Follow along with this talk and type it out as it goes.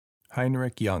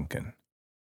Heinrich Jancken.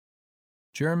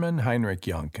 German Heinrich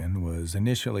Jancken was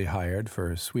initially hired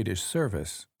for Swedish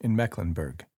service in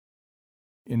Mecklenburg.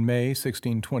 In May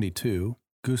 1622,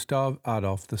 Gustav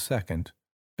Adolf II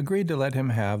agreed to let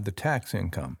him have the tax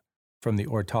income from the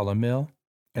Ortala Mill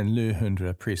and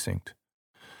Lyhundra precinct,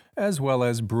 as well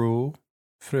as Bro,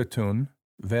 Frötun,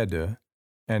 Väddö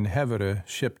and Häverö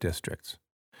ship districts,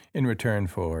 in return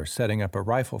for setting up a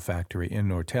rifle factory in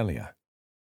Norrtälje.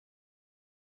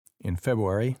 In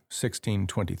February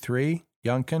 1623,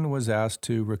 Jancken was asked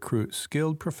to recruit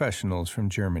skilled professionals from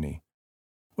Germany,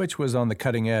 which was on the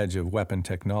cutting edge of weapon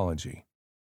technology.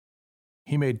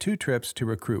 He made 2 trips to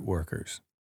recruit workers,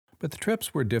 but the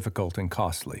trips were difficult and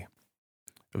costly.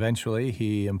 Eventually,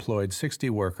 he employed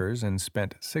 60 workers and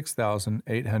spent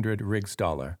 6,800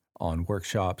 riksdaler on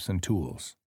workshops and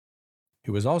tools.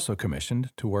 He was also commissioned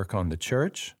to work on the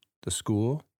church, the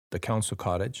school, the council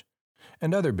cottage,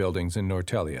 and other buildings in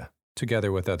Norrtälje,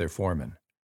 together with other foremen.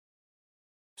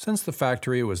 Since the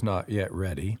factory was not yet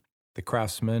ready, the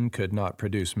craftsmen could not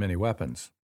produce many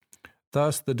weapons.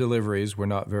 Thus, the deliveries were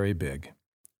not very big,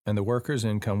 and the workers'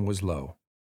 income was low.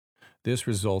 This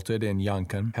resulted in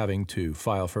Jancken having to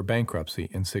file for bankruptcy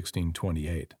in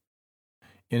 1628.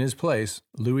 In his place,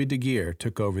 Louis de Geer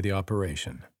took over the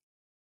operation.